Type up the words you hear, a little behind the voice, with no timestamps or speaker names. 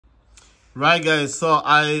Right, guys, so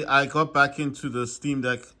I got back into the Steam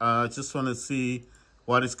Deck. I just want to see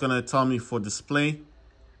what it's going to tell me for display.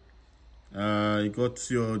 You go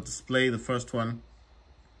to your display, the first one.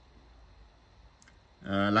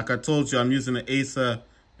 Like I told you, I'm using an Acer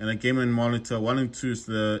and a gaming monitor. 1 and 2 is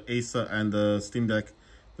the Acer and the Steam Deck.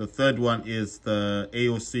 The third one is the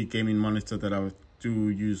AOC gaming monitor that I do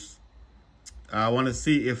use. I want to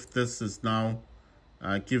see if this is now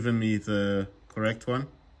giving me the correct one.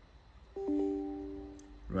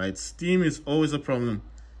 Right, Steam is always a problem.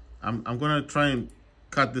 I'm gonna try and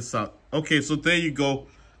cut this out. Okay, so there you go.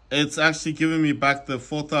 It's actually giving me back the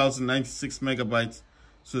 4096 megabytes.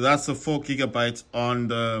 So that's a 4 gigabytes on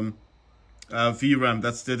the VRAM.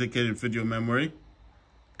 That's dedicated video memory.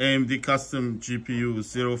 AMD custom GPU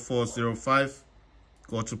 0405.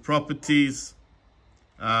 Go to properties.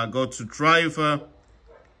 Go to driver.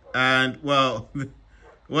 And well,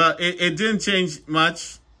 it didn't change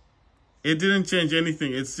much. It didn't change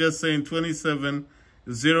anything. It's just saying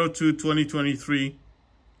 27/02/2023.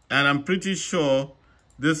 And I'm pretty sure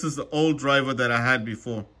this is the old driver that I had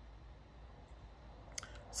before.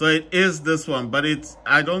 So it is this one, but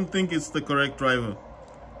I don't think it's the correct driver.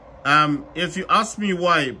 If you ask me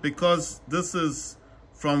why, because this is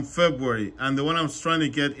from February and the one I'm trying to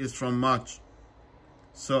get is from March.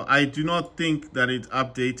 So I do not think that it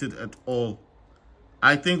updated at all.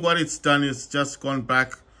 I think what it's done is just gone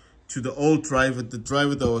back to the old driver, the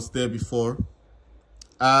driver that was there before.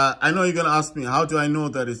 I know you're going to ask me, how do I know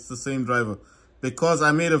that it's the same driver? Because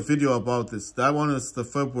I made a video about this. That one is the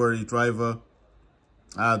February driver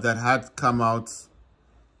that had come out.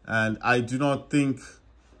 And I do not think,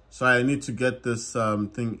 so I need to get this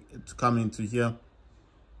thing to come into here.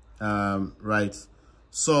 Right.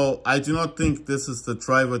 So I do not think this is the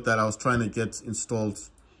driver that I was trying to get installed.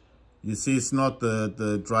 You see, it's not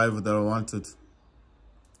the driver that I wanted.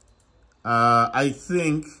 I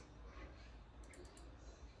think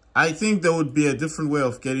there would be a different way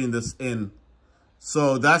of getting this in.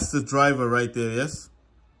 So that's the driver right there, yes?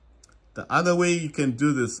 The other way you can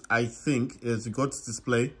do this, I think, is you go to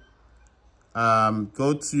display.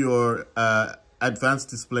 Go to your advanced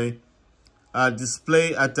display.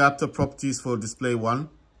 Display adapter properties for display 1.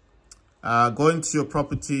 Go into your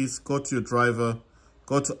properties, go to your driver,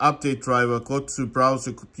 go to update driver, go to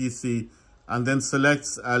browser PC, and then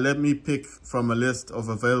select, let me pick from a list of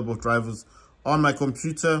available drivers on my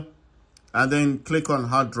computer, and then click on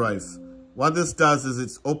hard drive. What this does is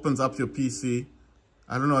it opens up your PC.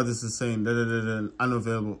 I don't know what this is saying,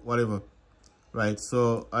 unavailable, whatever. Right,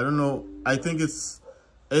 so I don't know. I think it's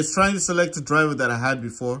trying to select a driver that I had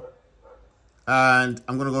before. And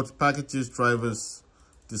I'm going to go to packages, drivers,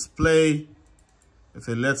 display. If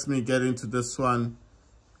it lets me get into this one,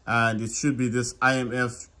 and it should be this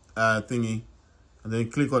IMF thingy, and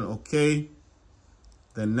then click on OK,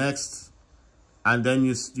 then next, and then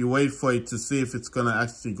you wait for it to see if it's gonna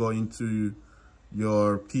actually go into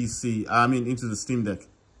your PC, into the Steam Deck.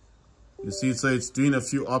 You see, so it's doing a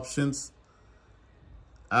few options.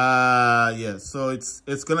 Yeah, so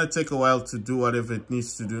it's gonna take a while to do whatever it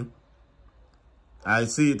needs to do. I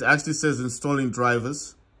see it actually says installing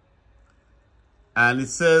drivers, and it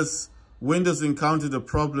says Windows encountered a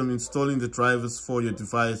problem installing the drivers for your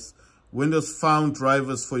device. Windows found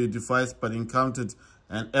drivers for your device but encountered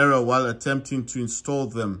an error while attempting to install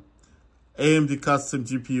them. AMD custom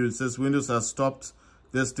GPU, it says Windows has stopped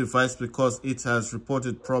this device because it has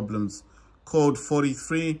reported problems. Code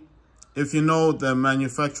 43. If you know the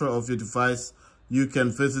manufacturer of your device, you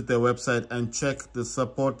can visit their website and check the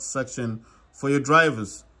support section for your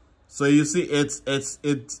drivers. So you see it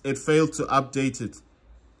failed to update it.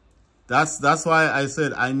 That's why I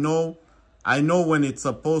said I know when it's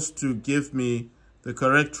supposed to give me the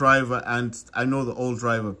correct driver, and I know the old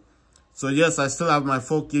driver. So yes, I still have my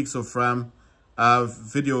 4 gigs of RAM,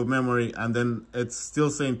 video memory, and then it's still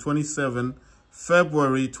saying 27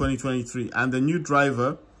 February 2023, and the new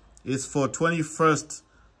driver is for 21st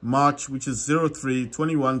March, which is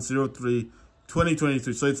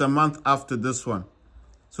 03/21/03/2023. So it's a month after this one.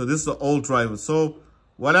 So this is the old driver. So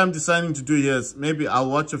what I'm deciding to do here is maybe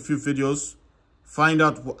I'll watch a few videos, find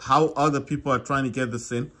out how other people are trying to get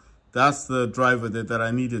this in. That's the driver that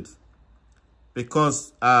I needed.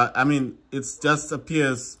 Because, it just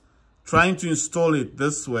appears trying to install it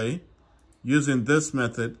this way, using this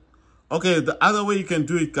method. Okay, the other way you can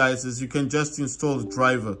do it, guys, is you can just install the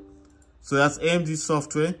driver. So that's AMD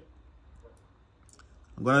software.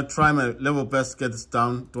 I'm going to try my level best to get this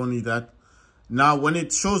down. Don't need that. Now, when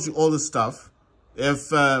it shows you all the stuff, if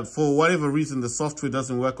for whatever reason the software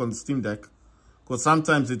doesn't work on the Steam Deck, because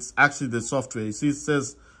sometimes it's actually the software. You see it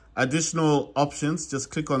says additional options,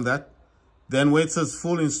 just click on that. Then where it says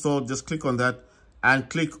full install, just click on that and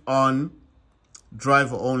click on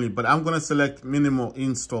driver only. But I'm going to select minimal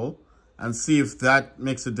install and see if that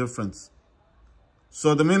makes a difference.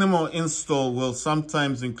 So the minimal install will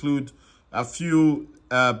sometimes include a few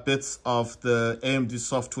bits of the AMD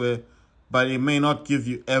software, but it may not give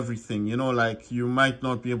you everything. You know, like you might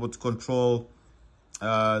not be able to control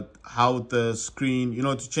how the screen, you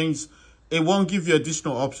know, to change. It won't give you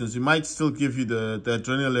additional options. It might still give you the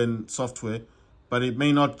Adrenaline software, but it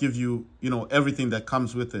may not give you, you know, everything that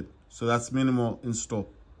comes with it. So that's minimal install.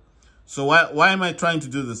 So why am I trying to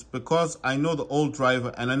do this? Because I know the old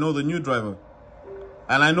driver and I know the new driver.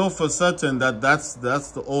 And I know for certain that that's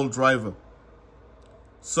the old driver.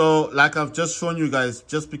 So like I've just shown you guys,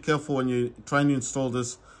 just be careful when you're trying to install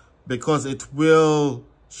this, because it will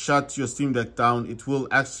shut your Steam Deck down. It will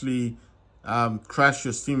actually crash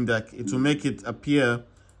your Steam Deck. It will make it appear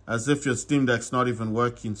as if your Steam Deck's not even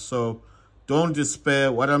working. So don't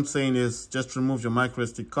despair. What I'm saying is just remove your micro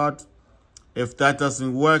SD card. If that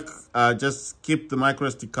doesn't work, just keep the micro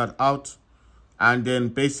SD card out. And then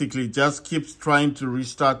basically just keep trying to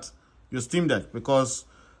restart your Steam Deck, because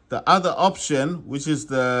the other option, which is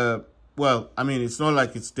well, I mean, it's not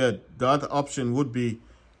like it's dead. The other option would be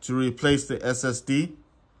to replace the SSD.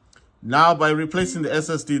 Now, by replacing the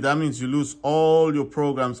SSD, that means you lose all your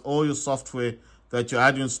programs, all your software that you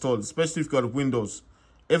had installed, especially if you've got Windows.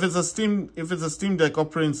 If it's a Steam Deck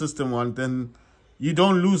operating system one, then you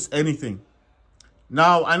don't lose anything.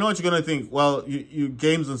 Now, I know what you're gonna think. Well, you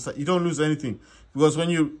games and stuff, you don't lose anything, because when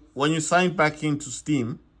you sign back into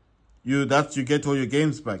Steam, you get all your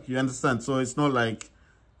games back. You understand? So it's not like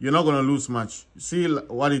you're not gonna lose much. You see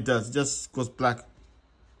what it does? It just goes black.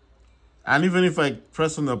 And even if I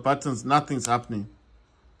press on the buttons, nothing's happening.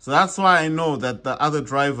 So that's why I know that the other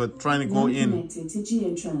driver trying to go in.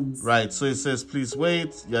 Right. So it says please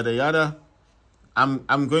wait, yada yada.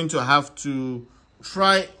 I'm going to have to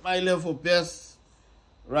try my level best.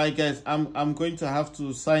 Right, guys, I'm going to have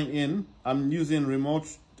to sign in. I'm using remote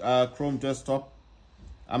Chrome desktop.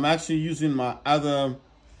 I'm actually using my other.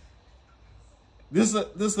 This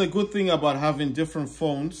is the good thing about having different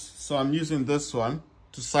phones. So I'm using this one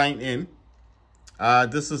to sign in.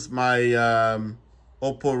 This is my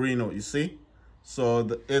Oppo Reno. You see, so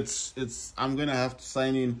I'm gonna have to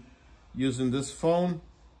sign in using this phone.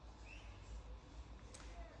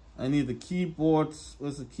 I need the keyboard.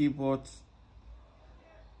 Where's the keyboard?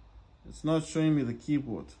 It's not showing me the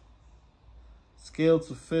keyboard. Scale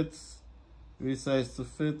to fit, resize to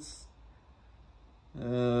fit. I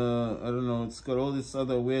don't know. It's got all this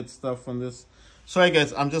other weird stuff on this. Sorry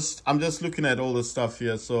guys, I'm just looking at all this stuff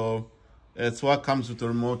here. So it's what comes with the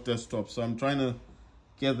remote desktop. So I'm trying to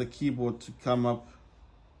get the keyboard to come up.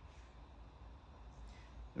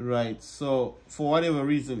 Right. So for whatever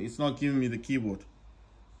reason, it's not giving me the keyboard.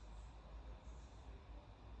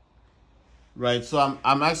 Right, so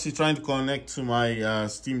I'm actually trying to connect to my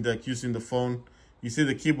Steam Deck using the phone. You see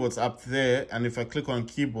the keyboard's up there, and if I click on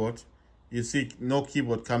keyboard, you see no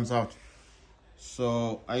keyboard comes out.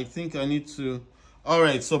 So I think I need to. All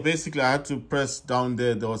right, so basically I had to press down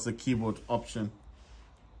there. There was a keyboard option.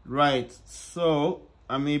 Right, so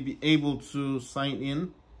I may be able to sign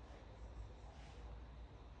in.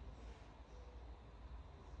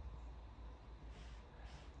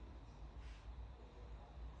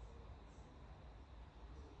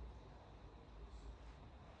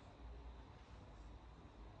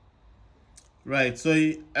 Right, so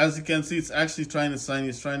as you can see, it's actually trying to sign.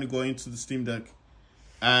 It's trying to go into the Steam Deck.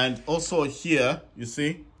 And also here, you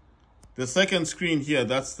see, the second screen here,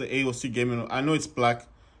 that's the AOC gaming. I know it's black,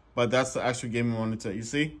 but that's the actual gaming monitor. You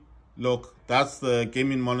see, look, that's the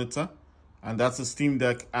gaming monitor, and that's the Steam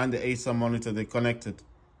Deck and the Acer monitor. They're connected.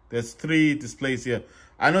 There's 3 displays here.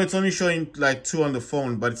 I know it's only showing like 2 on the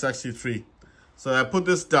phone, but it's actually 3. So I put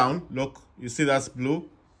this down. Look, you see that's blue.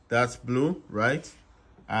 That's blue, right?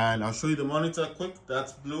 And I'll show you the monitor quick.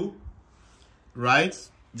 That's blue, right?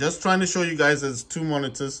 Just trying to show you guys there's 2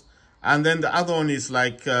 monitors. And then the other one is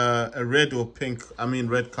like a red or pink, I mean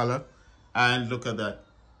red color. And look at that.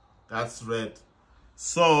 That's red.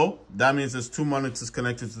 So that means there's 2 monitors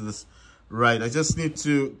connected to this. Right, I just need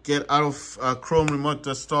to get out of Chrome Remote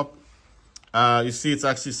Desktop. You see it's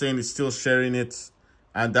actually saying it's still sharing it.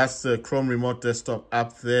 And that's the Chrome Remote Desktop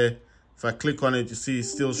app there. If I click on it, you see it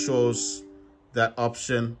still shows that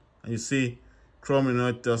option, and you see Chrome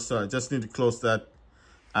Remote Desktop. I just need to close that,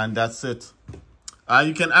 and that's it.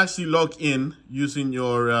 You can actually log in using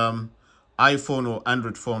your iPhone or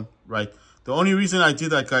Android phone, right? The only reason I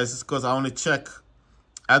did that, guys, is because I want to check.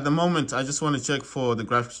 At the moment, I just want to check for the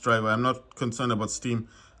graphics driver. I'm not concerned about Steam.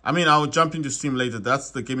 I mean, I'll jump into Steam later.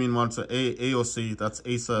 That's the gaming monitor, AOC. That's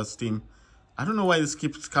Acer Steam. I don't know why this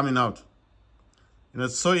keeps coming out. You know,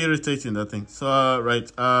 it's so irritating, that thing. So,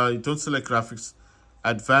 right, you don't select graphics.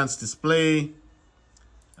 Advanced display.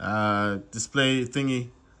 Display thingy.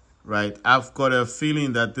 Right, I've got a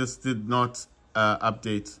feeling that this did not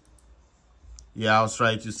update. Yeah, I was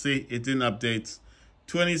right. You see, it didn't update.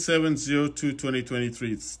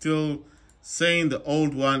 27/02/2023. It's still saying the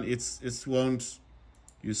old one. It won't.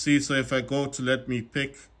 You see, so if I go to let me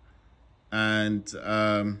pick, and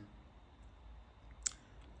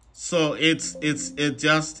so it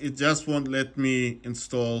just won't let me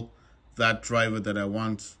install that driver that I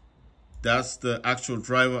want. That's the actual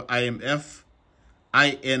driver, INF,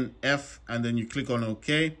 and then you click on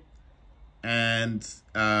OK, and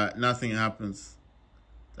nothing happens.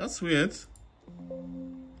 That's weird.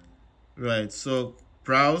 Right, so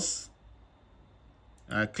browse,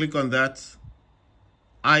 click on that,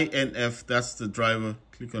 INF, that's the driver,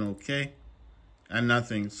 click on OK, and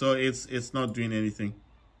nothing. So it's not doing anything.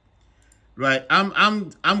 Right, I'm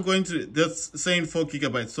going to, that's saying 4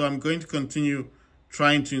 gigabytes, so I'm going to continue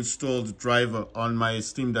trying to install the driver on my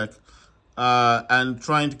Steam Deck, and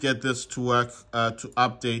trying to get this to work, to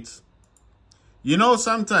update. You know,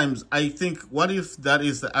 sometimes I think, what if that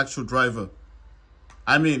is the actual driver?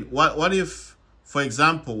 I mean, what if, for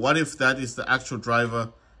example, what if that is the actual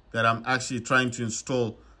driver that I'm actually trying to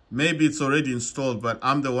install? Maybe it's already installed, but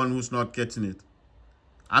I'm the one who's not getting it.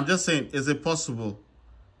 I'm just saying, is it possible?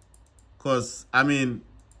 Because, I mean,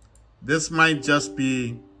 this might just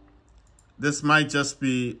be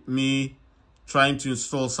me trying to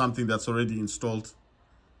install something that's already installed.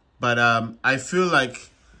 But I feel like,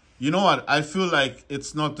 you know what? I feel like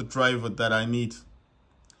it's not the driver that I need.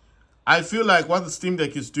 I feel like what the Steam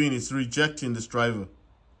Deck is doing is rejecting this driver.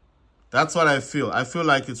 That's what I feel. I feel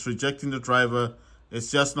like it's rejecting the driver. It's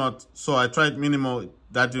just not. So I tried minimal.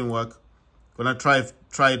 That didn't work. Gonna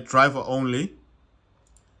try driver only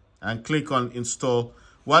and click on install.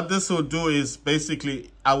 What this will do is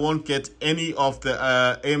basically I won't get any of the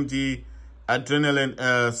AMD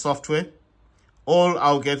Adrenaline software. All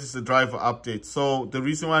I'll get is the driver update. So the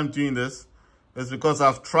reason why I'm doing this is because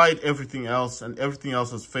I've tried everything else and everything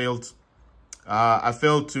else has failed. I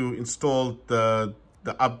failed to install the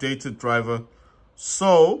updated driver.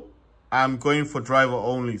 So I'm going for driver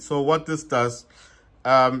only. So what this does,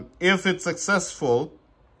 if it's successful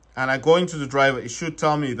and I go into the driver, it should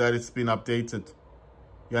tell me that it's been updated.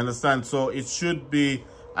 You understand? So it should be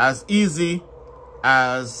as easy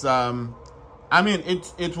as, I mean,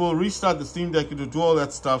 it will restart the Steam Deck, it will do all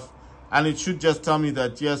that stuff, and it should just tell me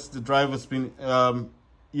that, yes, the driver's been,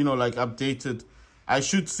 you know, like updated. I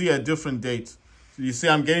should see a different date. You see,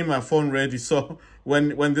 I'm getting my phone ready, so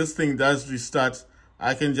when this thing does restart,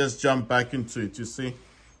 I can just jump back into it, you see?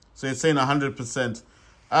 So it's saying 100%.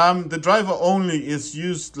 The driver only is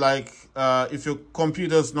used like if your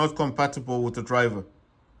computer is not compatible with the driver.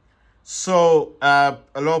 So a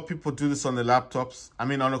lot of people do this on the laptops. I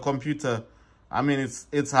mean, on a computer, I mean,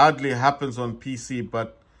 it's hardly happens on PC,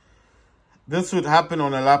 but this would happen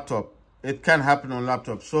on a laptop. It can happen on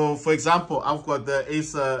laptop. So, for example, I've got the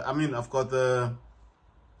Acer. I mean, I've got the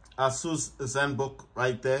Asus ZenBook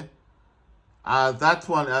right there. That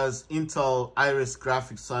one has Intel Iris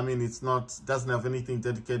graphics. So, I mean, doesn't have anything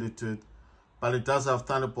dedicated to it, but it does have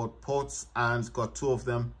Thunderbolt ports, and it's got 2 of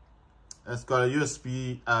them. It's got a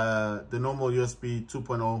USB, the normal USB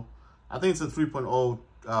 2.0. I think it's a 3.0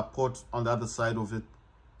 port on the other side of it.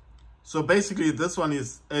 So basically, this one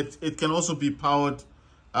is it can also be powered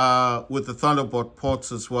with the Thunderbolt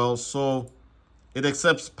ports as well. So it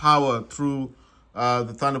accepts power through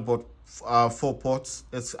the Thunderbolt 4 ports.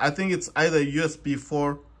 I think it's either USB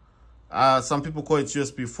 4. Some people call it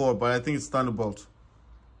USB 4, but I think it's Thunderbolt.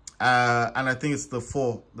 And I think it's the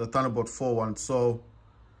Thunderbolt 4 one. So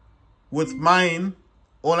with mine,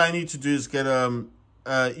 all I need to do is get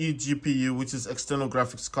eGPU, which is external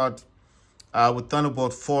graphics card, with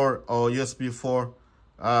Thunderbolt 4 or USB 4,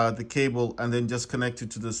 the cable, and then just connect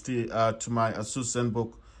it to the to my Asus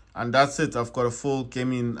ZenBook, and that's it. I've got a full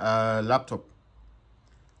gaming laptop.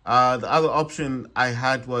 The other option I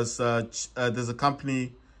had was there's a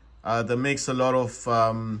company that makes a lot of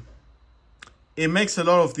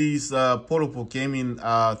these portable gaming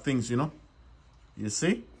things. You know, you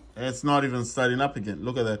see, it's not even starting up again.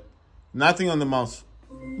 Look at that, nothing on the mouse.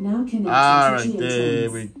 Now all right,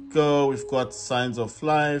 there we go. We've got signs of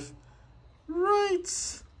life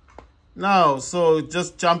right now. So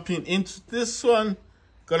just jumping into this one,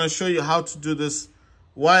 gonna show you how to do this.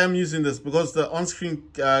 Why I'm using this, because the on-screen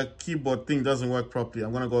keyboard thing doesn't work properly.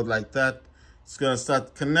 I'm gonna go like that. It's gonna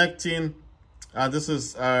start connecting. This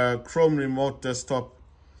is Chrome Remote Desktop,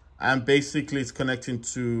 and basically it's connecting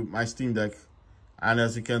to my Steam Deck. And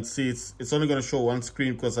as you can see, it's only going to show one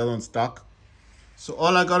screen because that one's dark. So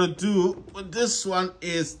all I got to do with this one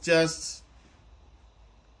is just,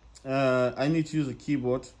 I need to use a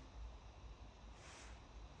keyboard.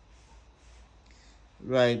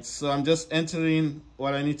 Right, so I'm just entering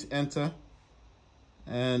what I need to enter.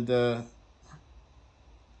 And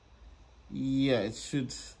yeah, it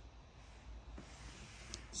should.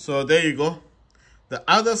 So there you go. The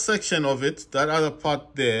other section of it, that other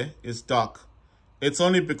part there, is dark. It's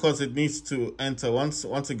only because it needs to enter. Once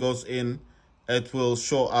it goes in, it will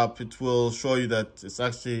show up. It will show you that it's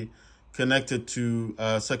actually connected to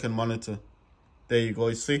a second monitor. There you go,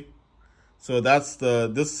 you see? So that's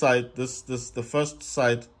this side, the first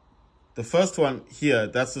side. The first one here,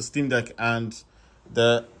 that's the Steam Deck, and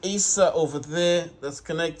the Acer over there that's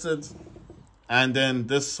connected. And then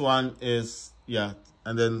this one is, yeah,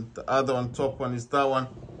 and then the other on top one is that one.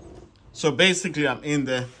 So basically I'm in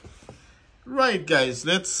there. Right, guys,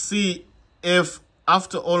 let's see if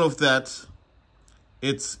after all of that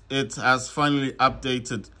it has finally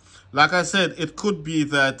updated. Like I said, it could be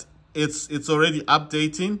that it's already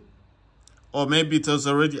updating, or maybe it was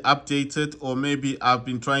already updated, or maybe I've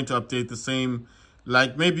been trying to update the same,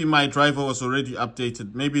 like maybe my driver was already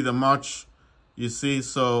updated, maybe the March, you see.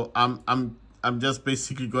 So I'm just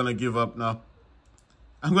basically gonna give up now.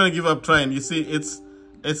 I'm gonna give up trying. You see, it's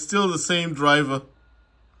still the same driver.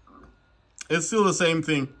 It's still the same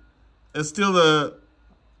thing. It's still the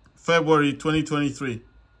February 2023.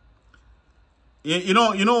 You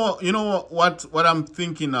know what I'm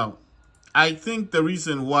thinking now. I think the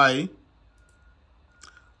reason why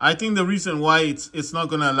it's not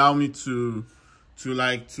gonna allow me to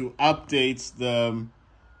update the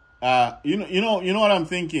you know what I'm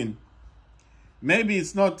thinking. Maybe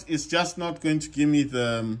it's just not going to give me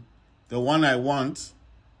the one I want.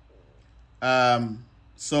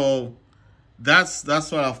 So that's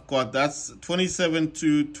what I've got. That's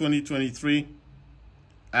 27/2/2023,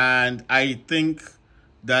 and I think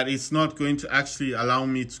that it's not going to actually allow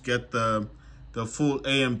me to get the full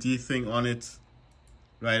AMD thing on it.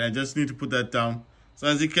 Right, I just need to put that down. So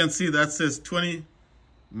as you can see, that says 20.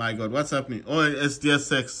 My God, what's happening? Oh, it's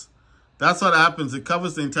DSX. That's what happens. It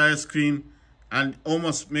covers the entire screen and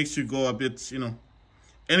almost makes you go a bit,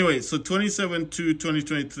 Anyway, so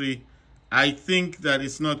 27/2/2023. I think that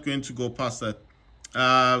it's not going to go past that.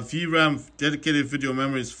 VRAM, dedicated video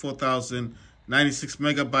memory, is 4096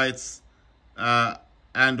 megabytes.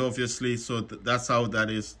 And obviously, so that's how that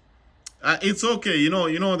is. It's okay. You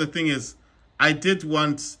know, the thing is, I did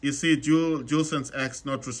want, you see, DualSense X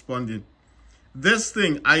not responding. This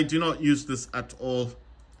thing, I do not use this at all.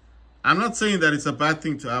 I'm not saying that it's a bad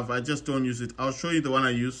thing to have. I just don't use it. I'll show you the one I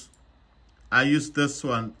use. I use this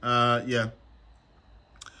one. Yeah.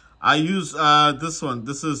 I use this one.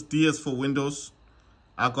 This is DS for Windows.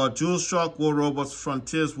 I got DualShock, War Robots,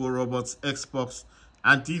 Frontiers, War Robots, Xbox,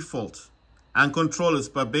 and default, and controllers.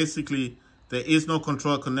 But basically, there is no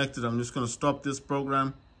controller connected. I'm just going to stop this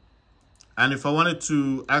program. And if I wanted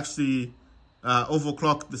to actually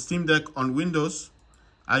overclock the Steam Deck on Windows,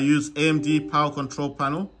 I use AMD Power Control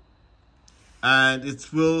Panel, and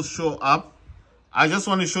it will show up. I just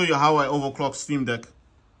want to show you how I overclock Steam Deck,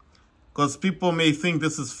 because people may think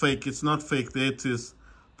this is fake. It's not fake. There it is.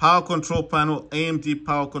 Power Control Panel, AMD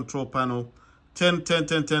Power Control Panel, 10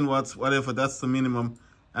 watts, whatever. That's the minimum.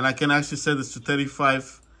 And I can actually set this to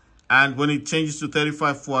 35. And when it changes to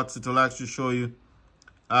 35 watts, it will actually show you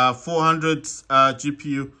 400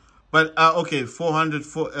 GPU. But, okay, 4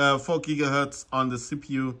 gigahertz on the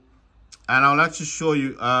CPU. And I'll actually show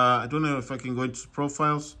you, I don't know if I can go into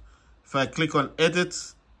profiles. If I click on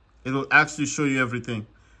edit, it will actually show you everything.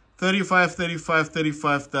 35,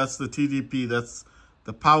 that's the TDP, that's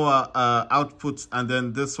the power output. And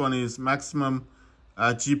then this one is maximum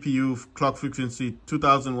GPU clock frequency,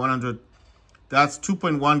 2100. That's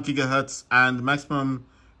 2.1 gigahertz. And maximum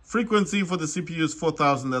frequency for the CPU is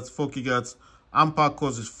 4000, that's 4 gigahertz. Ampere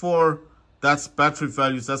cores is 4. That's battery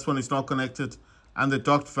values, that's when it's not connected. And the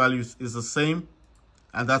docked values is the same.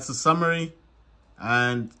 And that's the summary.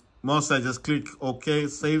 And most I just click OK,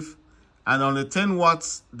 save. And on the 10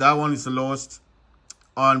 watts, that one is the lowest.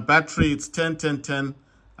 On battery, it's 10,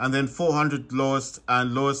 and then 400 lowest,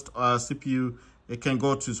 and lowest CPU it can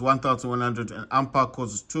go to is 1100, and ampere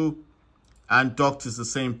cores is 2, and docked is the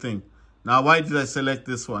same thing. Now, why did I select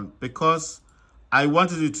this one? Because I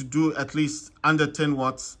wanted it to do at least under 10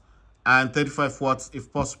 watts and 35 watts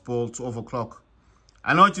if possible to overclock.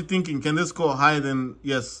 I know what you're thinking. Can this go higher than?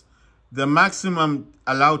 Yes. The maximum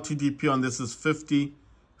allowed TDP on this is 50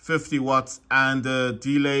 50 watts, and the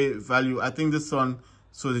delay value, I think this one,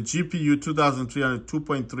 so the GPU 2300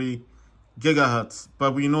 2.3 gigahertz,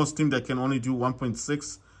 but we know Steam Deck can only do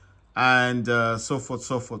 1.6, and so forth,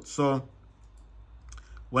 so forth. So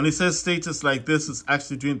when it says status like this, it's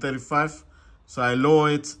actually doing 35. So I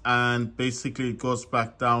lower it, and basically it goes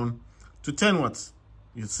back down to 10 watts.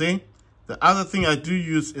 You see? The other thing I do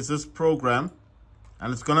use is this program,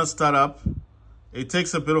 and it's gonna start up. It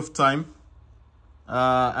takes a bit of time.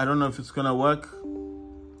 I don't know if it's gonna work.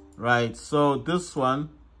 Right, so this one.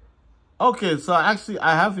 Okay, so actually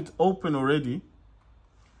I have it open already.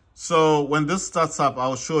 So when this starts up,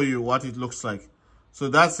 I'll show you what it looks like. So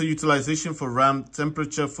that's the utilization for RAM,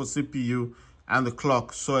 temperature for CPU, and the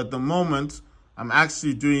clock. So at the moment, I'm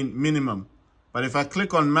actually doing minimum. But if I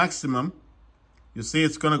click on maximum, you see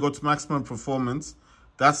it's going to go to maximum performance.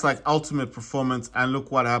 That's like ultimate performance. And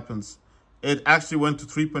look what happens. It actually went to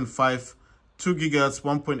 3.5, 2 gigahertz,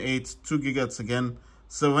 1.8, 2 gigahertz again,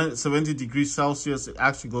 70 degrees Celsius, it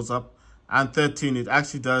actually goes up. And 13, it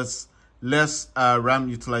actually does less RAM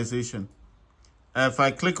utilization. If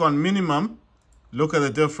I click on minimum, look at the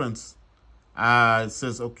difference. It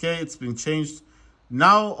says, okay, it's been changed.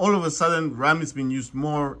 Now, all of a sudden, RAM is being used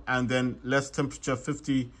more, and then less temperature,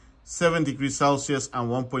 57 degrees Celsius and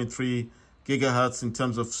 1.3 gigahertz in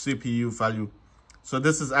terms of CPU value. So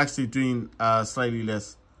this is actually doing slightly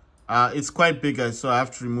less. It's quite big, guys, so I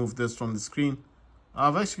have to remove this from the screen.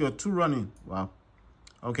 I've actually got 2 running. Wow.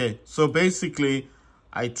 Okay, so basically,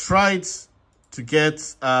 I tried to get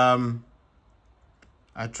the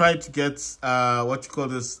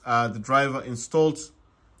driver installed.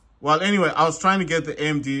 Well, anyway, I was trying to get the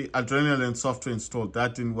AMD Adrenalin software installed.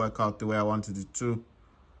 That didn't work out the way I wanted it to.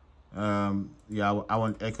 Yeah, I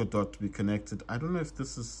want Echo Dot to be connected. I don't know if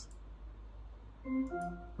this is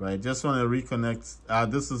right. Just want to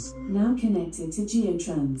reconnect. This is now connected to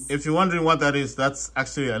Geotrans. If you're wondering what that is, that's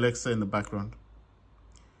actually Alexa in the background.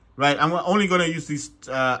 Right, I'm only going to use these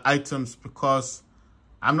items because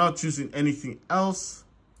I'm not using anything else.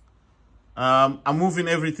 I'm moving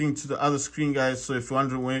everything to the other screen, guys. So if you're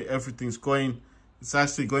wondering where everything's going, it's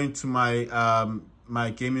actually going to my my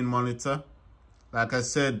gaming monitor. Like I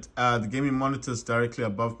said, the gaming monitor is directly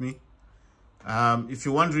above me. If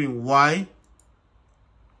you're wondering why,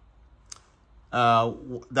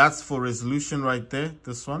 that's for resolution right there,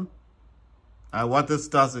 this one. What this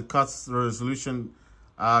does, it cuts the resolution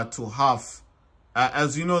to half.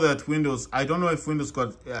 As you know that Windows, I don't know if Windows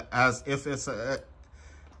has FSR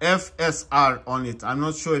on it. I'm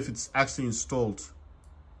not sure if it's actually installed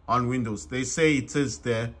on Windows. They say it is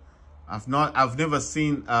there. I've never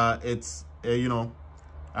seen it. You know,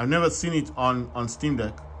 I've never seen it on Steam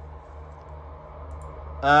Deck.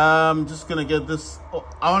 I'm just gonna get this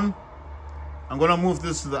on. I'm gonna move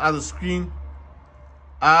this to the other screen.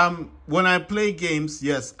 When I play games,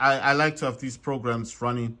 yes, I like to have these programs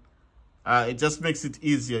running. It just makes it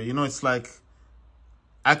easier. You know, it's like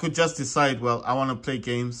I could just decide, well, I want to play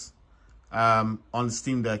games on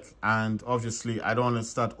Steam Deck, and obviously I don't want to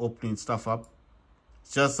start opening stuff up.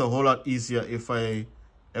 It's just a whole lot easier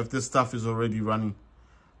if this stuff is already running.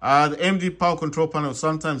 The AMD power control panel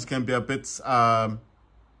sometimes can be a bit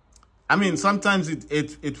I mean, sometimes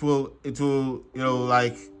it will, you know,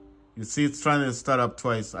 like, you see it's trying to start up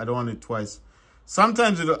twice. I don't want it twice.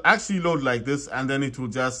 Sometimes it'll actually load like this, and then it will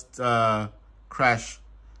just crash.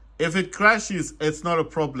 If it crashes, it's not a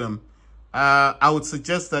problem. I would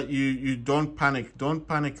suggest that you don't panic. Don't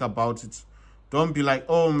panic about it. Don't be like,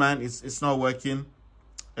 oh man, it's not working.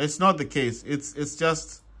 It's not the case. It's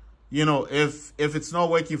just, you know, if it's not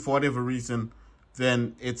working for whatever reason,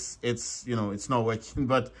 then it's you know, it's not working.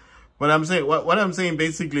 But I'm saying, what I'm saying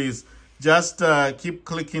basically is just keep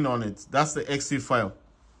clicking on it. That's the exe file.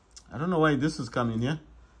 I don't know why this is coming here.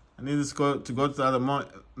 I need this to go to the other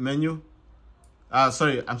menu.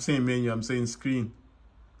 Sorry, I'm saying menu, I'm saying screen.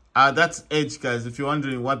 That's Edge, guys. If you're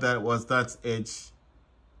wondering what that was, that's Edge.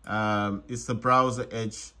 It's the browser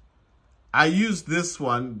Edge. I use this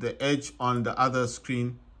one, the Edge, on the other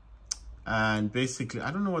screen. And basically, I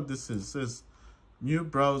don't know what this is. It says new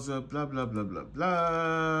browser, blah, blah, blah, blah,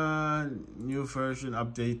 blah. New version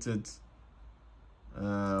updated.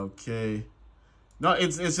 Okay. No,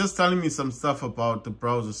 it's just telling me some stuff about the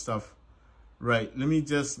browser stuff. Right, let me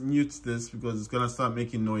just mute this because it's gonna start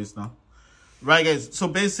making noise now. Right, guys, so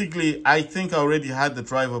basically, I think I already had the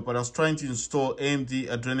driver, but I was trying to install AMD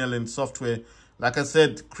Adrenalin software. Like I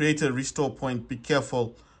said, create a restore point. Be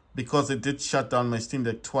careful because it did shut down my Steam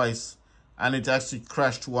Deck twice, and it actually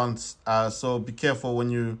crashed once. So be careful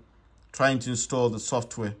when you're trying to install the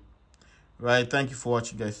software. Right, thank you for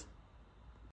watching, guys.